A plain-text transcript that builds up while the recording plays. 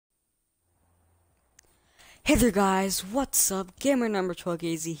Hey there guys, what's up? Gamer number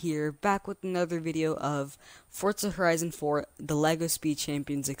 12AZ here, back with another video of Forza Horizon 4, the LEGO Speed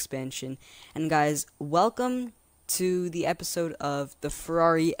Champions expansion. And guys, welcome to the episode of the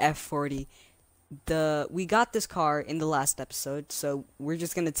Ferrari F40. We got this car in the last episode, so we're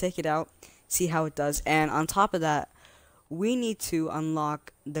just gonna take it out, see how it does, and on top of that, we need to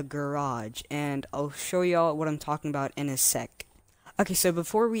unlock the garage, and I'll show y'all what I'm talking about in a sec. Okay, so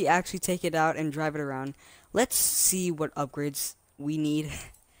before we actually take it out and drive it around, let's see what upgrades we need.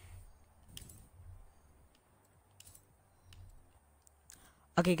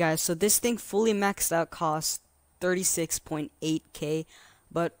 Okay guys, so this thing fully maxed out costs 36.8k,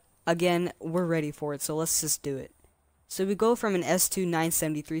 but again, we're ready for it, so let's just do it. So we go from an S2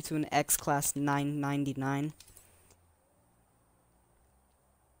 973 to an X-Class 999.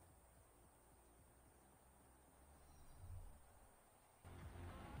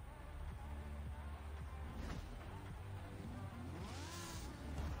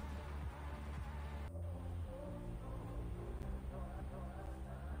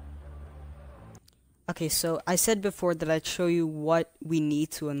 Okay, so I said before that I'd show you what we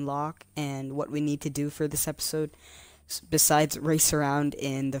need to unlock and what we need to do for this episode, besides race around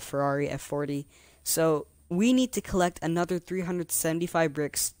in the Ferrari F40. So we need to collect another 375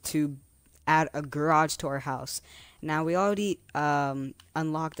 bricks to add a garage to our house. Now we already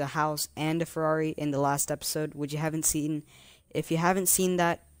unlocked a house and a Ferrari in the last episode, which you haven't seen. If you haven't seen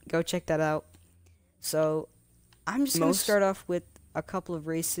that, go check that out. So I'm just gonna start off with a couple of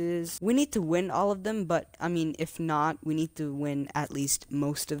races. We need to win all of them, but I mean, if not, we need to win at least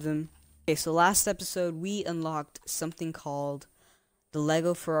most of them. Okay, so last episode we unlocked something called the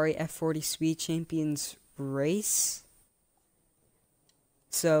LEGO Ferrari F40 Speed Champions race.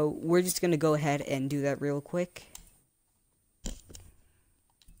 So we're just gonna go ahead and do that real quick.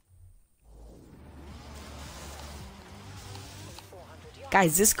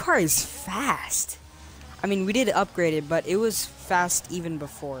 Guys, this car is fast. I mean, we did upgrade it, but it was fast even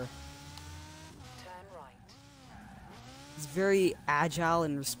before. Turn right. It's very agile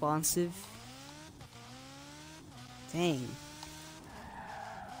and responsive. Dang.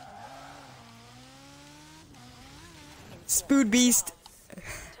 Speed Beast.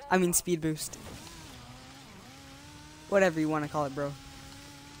 I mean, Speed Boost. Whatever you want to call it, bro.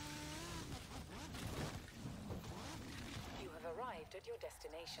 You have arrived at your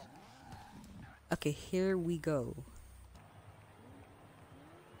destination. Okay, here we go.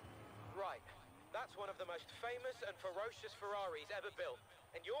 Right, that's one of the most famous and ferocious Ferraris ever built,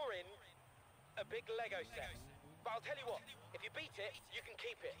 and you're in a big Lego set. But I'll tell you what, if you beat it, you can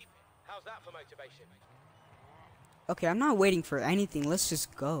keep it. How's that for motivation? Okay, I'm not waiting for anything. Let's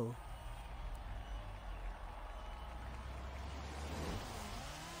just go.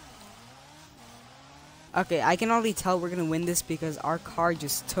 Okay, I can already tell we're gonna win this because our car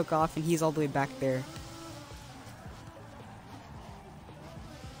just took off and he's all the way back there.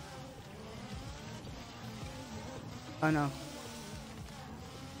 Oh no.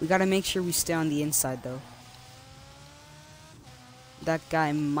 We gotta make sure we stay on the inside though. That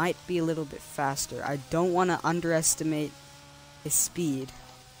guy might be a little bit faster. I don't want to underestimate his speed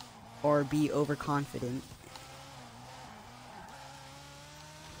or be overconfident.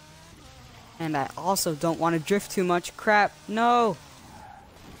 And I also don't want to drift too much. Crap, no!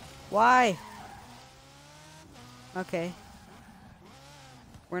 Why? Okay.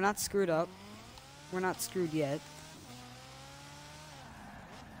 We're not screwed up. We're not screwed yet.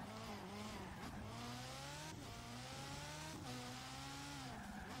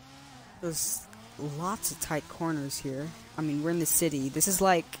 There's lots of tight corners here. I mean, we're in the city. This is,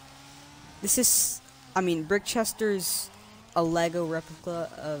 I mean, Brickchester's a Lego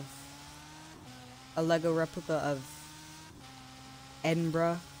replica of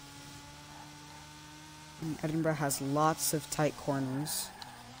Edinburgh. And Edinburgh has lots of tight corners.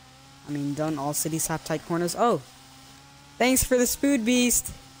 I mean, don't all cities have tight corners? Oh! Thanks for the Spood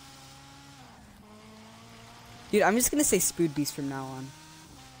Beast! Dude, I'm just gonna say Spood Beast from now on.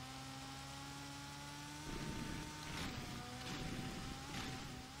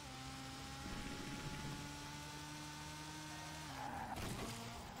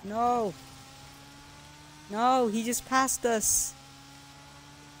 No! No, he just passed us.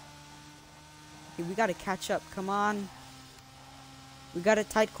 Okay, we gotta catch up. Come on. We got a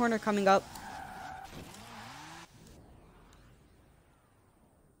tight corner coming up.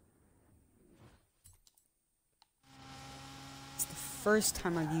 It's the first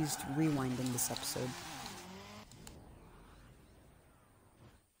time I've used rewind in this episode.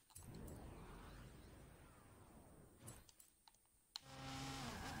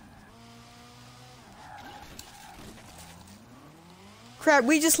 Crap,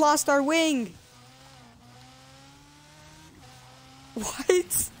 we just lost our wing!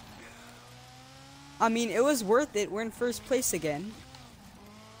 What? I mean, it was worth it. We're in first place again.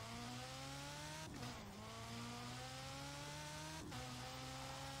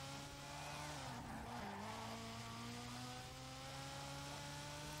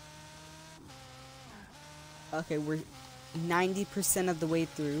 Okay, we're 90% of the way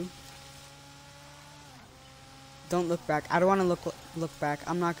through. Don't look back. I don't want to look back.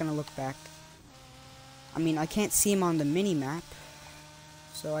 I'm not gonna look back. I mean, I can't see him on the mini map,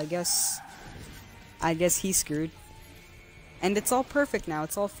 so I guess he's screwed. And it's all perfect now.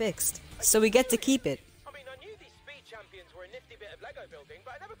 It's all fixed. So we get to keep it. I mean, I knew these speed champions were a nifty bit of Lego building,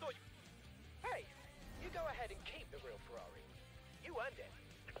 but I never thought you... Hey, you go ahead and keep the real Ferrari. You earned it.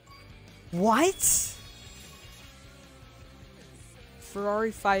 What?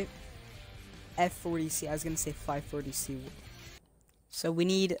 Ferrari 5 F40C. I was gonna say 540C. So we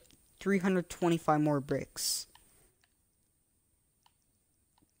need 325 more bricks.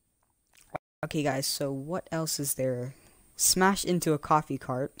 Okay, guys. So what else is there? Smash into a coffee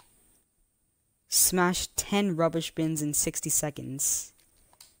cart. Smash 10 rubbish bins in 60 seconds.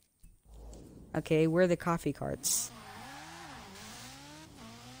 Okay, where are the coffee carts?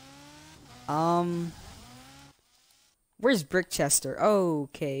 Where's Brickchester? Oh,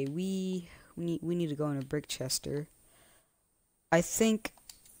 okay, we need to go in a Brickchester.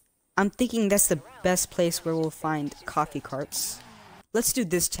 I'm thinking that's the best place where we'll find coffee carts. Let's do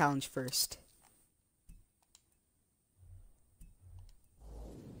this challenge first.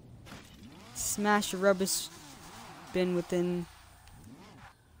 Smash a rubbish bin within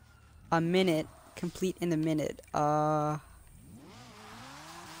a minute. Complete in a minute.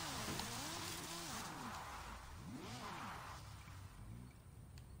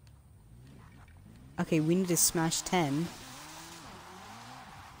 Okay, we need to smash 10.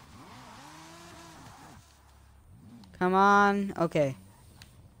 Come on. Okay.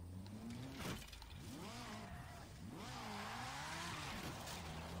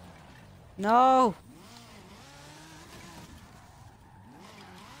 No.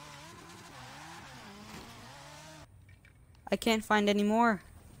 I can't find any more.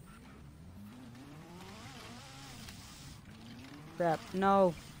 Crap.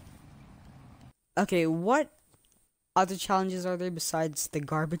 No. Okay, what other challenges are there besides the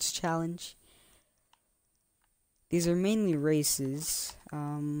garbage challenge? These are mainly races.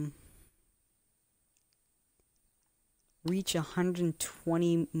 Reach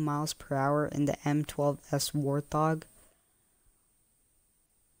 120 miles per hour in the M12S Warthog.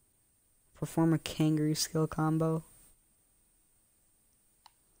 Perform a kangaroo skill combo.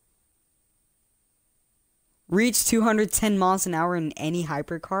 Reach 210 miles an hour in any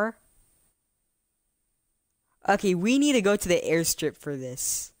hypercar. Okay, we need to go to the airstrip for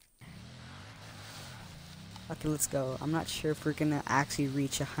this. Okay, let's go. I'm not sure if we're gonna actually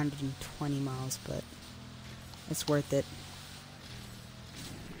reach 120 miles, but it's worth it.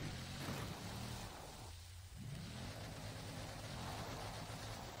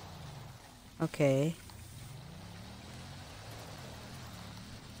 Okay.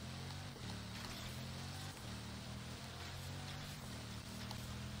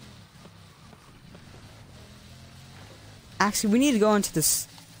 Actually, we need to go into this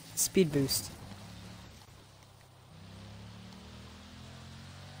speed boost.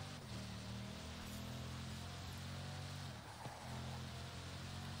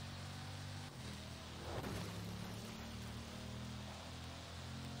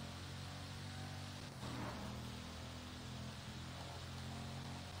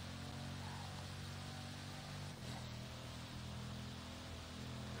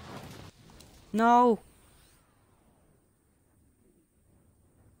 No.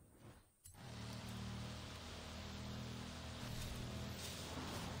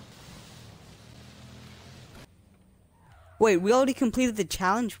 Wait, we already completed the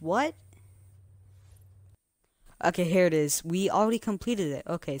challenge? What? Okay, here it is. We already completed it.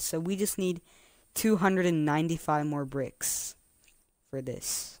 Okay, so we just need 295 more bricks for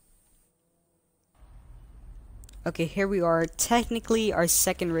this. Okay, here we are. Technically our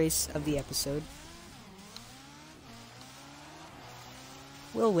second race of the episode.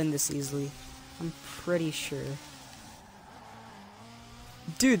 We'll win this easily. I'm pretty sure.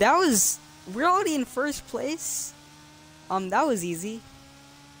 Dude, we're already in first place. That was easy.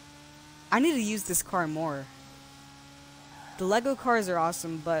 I need to use this car more. The Lego cars are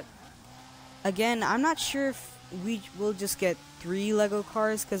awesome, but again, I'm not sure if we will just get 3 Lego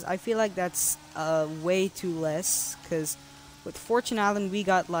cars, because I feel like that's way too less, because with Fortune Island we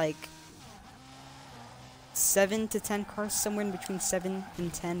got like 7 to 10 cars, somewhere in between 7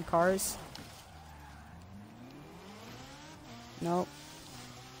 and 10 cars. No.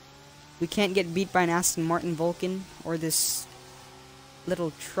 We can't get beat by an Aston Martin Vulcan or this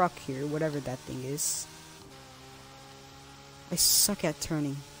little truck here, whatever that thing is. I suck at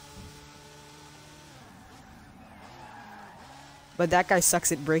turning. But that guy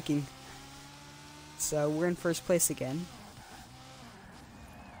sucks at braking. So we're in first place again.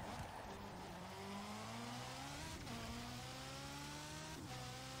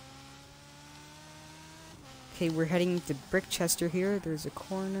 Okay, we're heading to Brickchester here. There's a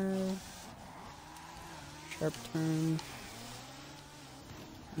corner. Sharp turn.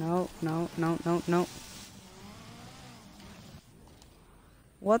 No, no, no, no, no.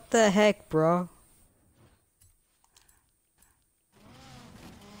 What the heck, bro?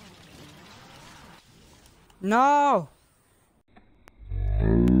 No!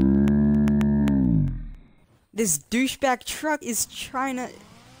 This douchebag truck is trying to...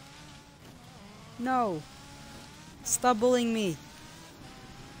 No. Stop bullying me.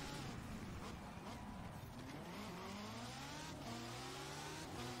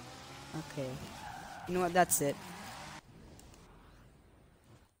 Okay. You know what? That's it.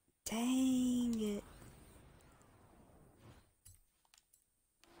 Dang it.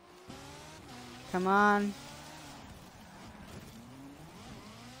 Come on.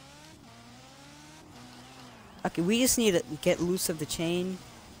 Okay, we just need to get loose of the chain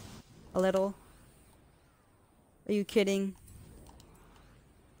a little. Are you kidding?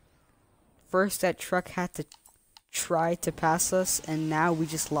 First that truck had to try to pass us, and now we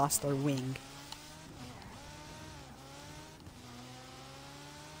just lost our wing.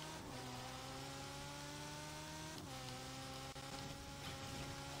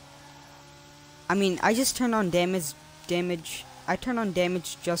 I mean, I just turned on damage. I turned on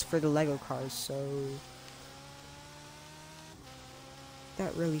damage just for the Lego cars, so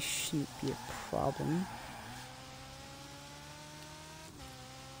that really shouldn't be a problem.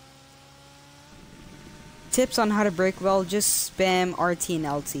 Tips on how to brake well, just spam RT and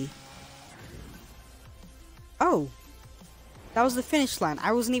LT. Oh! That was the finish line.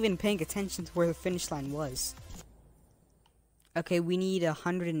 I wasn't even paying attention to where the finish line was. Okay, we need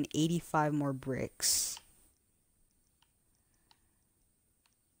 185 more bricks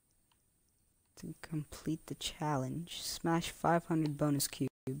to complete the challenge. Smash 500 bonus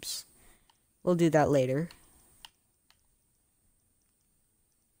cubes. We'll do that later.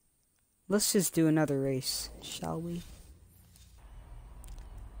 Let's just do another race, shall we?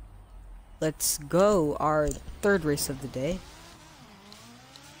 Let's go, our third race of the day.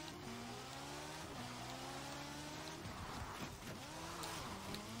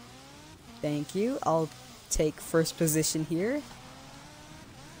 Thank you. I'll take first position here.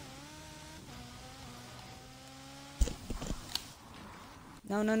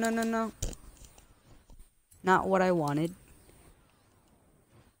 No, no, no, no, no. Not what I wanted.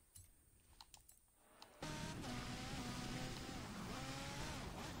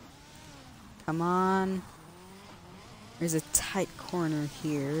 Come on. There's a tight corner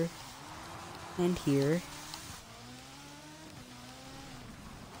here. And here.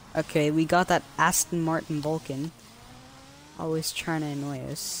 Okay, we got that Aston Martin Vulcan. Always trying to annoy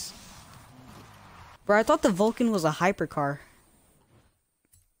us. Bro, I thought the Vulcan was a hypercar.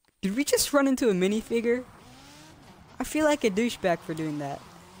 Did we just run into a minifigure? I feel like a douchebag for doing that.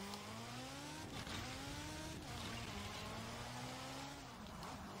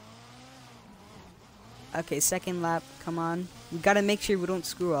 Okay, second lap. Come on. We gotta make sure we don't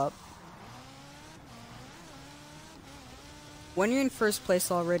screw up. When you're in first place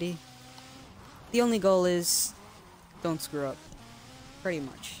already, the only goal is don't screw up. Pretty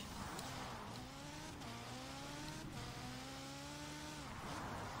much.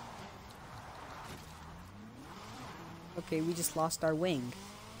 Okay, we just lost our wing.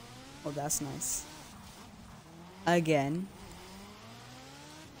 Oh, that's nice. Again.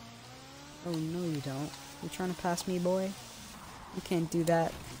 Oh, no you don't. You're trying to pass me, boy? You can't do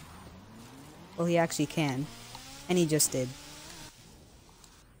that. Well, he actually can. And he just did.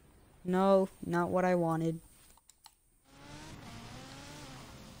 No, not what I wanted.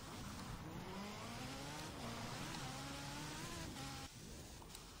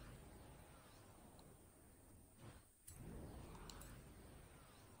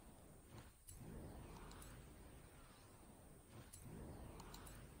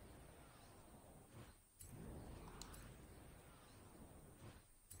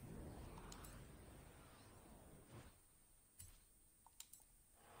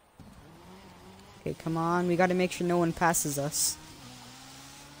 Okay, come on. We gotta make sure no one passes us.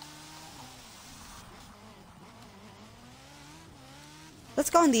 Let's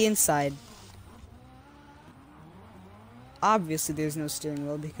go on the inside. Obviously, there's no steering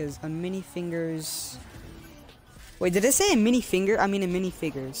wheel because a minifingers... Wait, did I say a minifinger? I mean a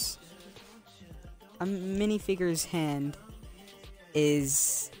minifigures. A minifigure's hand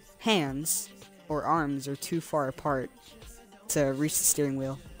is... Hands or arms are too far apart to reach the steering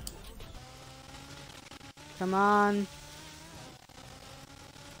wheel. Come on.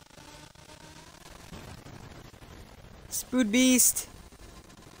 Spood Beast.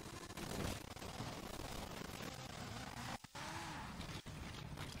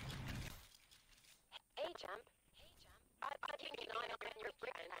 Hey, champ. I've been keeping an eye on your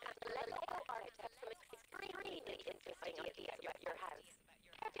friend and let Lego architect some extremely interesting ideas about your house.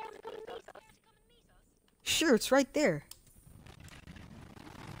 Care to come and meet us? Sure, it's right there.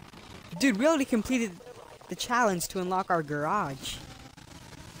 Dude, we already completed the challenge to unlock our garage.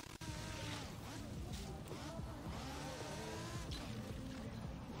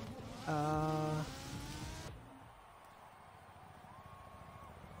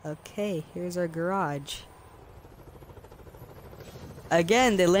 Okay, here's our garage.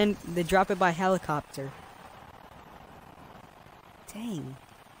 Again, they drop it by helicopter. Dang.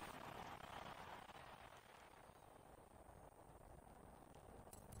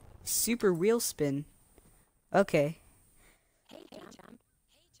 Super wheel spin. Okay. Hey, champ.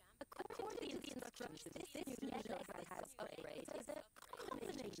 According to the instructions, this Lego has upgrades as a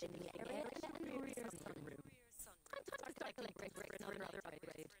combination area and rear sunroof. Sometimes cycling breaks for another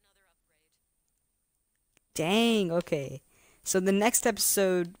upgrade. Dang, okay. So the next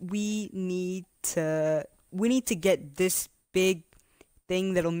episode we need to get this big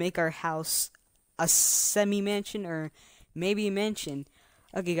thing that'll make our house a semi-mansion or maybe a mansion.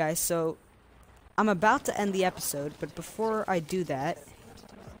 Okay guys, so I'm about to end the episode, but before I do that,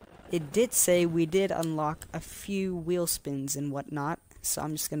 it did say we did unlock a few wheel spins and whatnot. So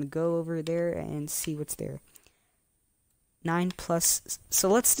I'm just gonna go over there and see what's there. 9 plus. So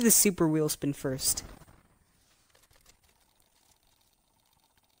let's do the super wheel spin first.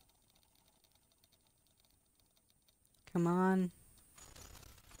 Come on.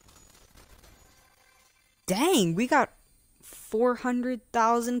 Dang, we got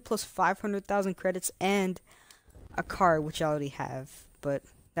 400,000 plus 500,000 credits and a car, which I already have, but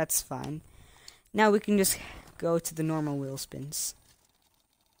that's fine. Now we can just go to the normal wheel spins.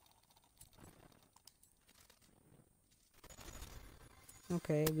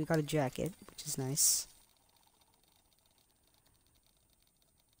 Okay, we got a jacket, which is nice.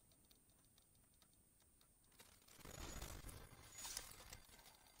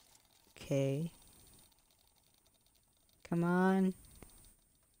 Okay. Come on.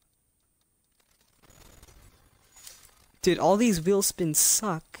 Dude, all these wheel spins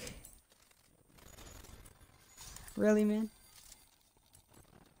suck. Really, man?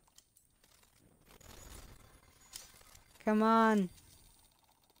 Come on.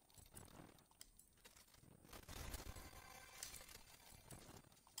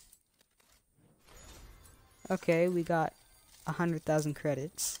 Okay, we got 100,000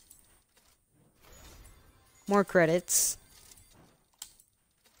 credits. More credits.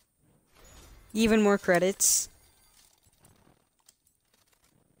 Even more credits.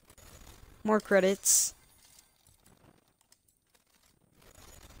 More credits.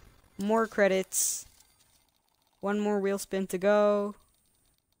 More credits. One more wheel spin to go.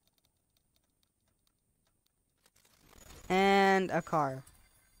 And a car.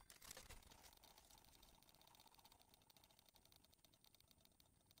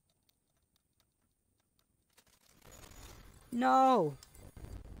 No!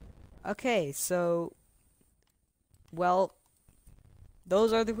 Okay, so... Well...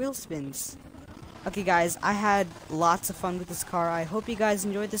 Those are the wheel spins. Okay guys, I had lots of fun with this car. I hope you guys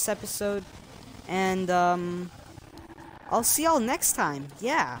enjoyed this episode. And, I'll see y'all next time.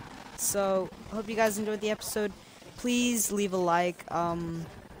 Yeah. So, I hope you guys enjoyed the episode. Please leave a like.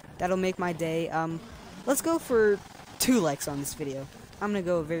 That'll make my day. Let's go for 2 likes on this video. I'm gonna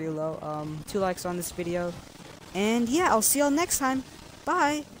go very low. 2 likes on this video. And yeah, I'll see y'all next time.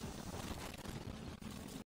 Bye!